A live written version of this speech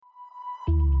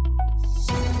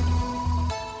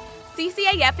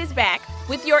CCAF is back.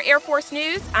 With your Air Force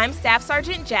news, I'm Staff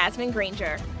Sergeant Jasmine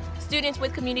Granger. Students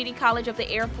with Community College of the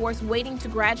Air Force waiting to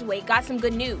graduate got some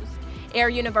good news. Air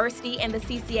University and the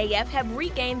CCAF have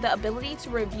regained the ability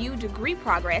to review degree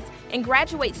progress and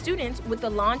graduate students with the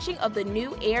launching of the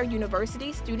new Air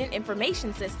University Student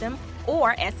Information System,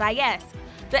 or SIS.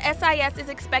 The SIS is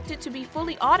expected to be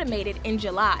fully automated in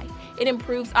July. It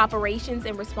improves operations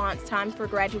and response times for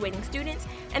graduating students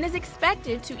and is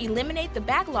expected to eliminate the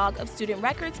backlog of student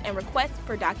records and requests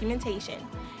for documentation.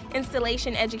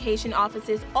 Installation education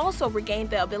offices also regained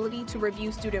the ability to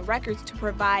review student records to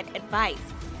provide advice.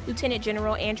 Lieutenant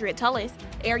General Andrea Tullis,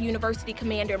 Air University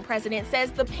Commander and President,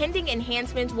 says the pending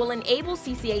enhancements will enable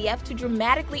CCAF to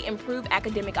dramatically improve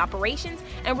academic operations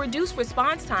and reduce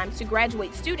response times to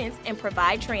graduate students and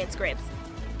provide transcripts.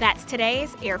 That's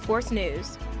today's Air Force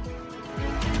News.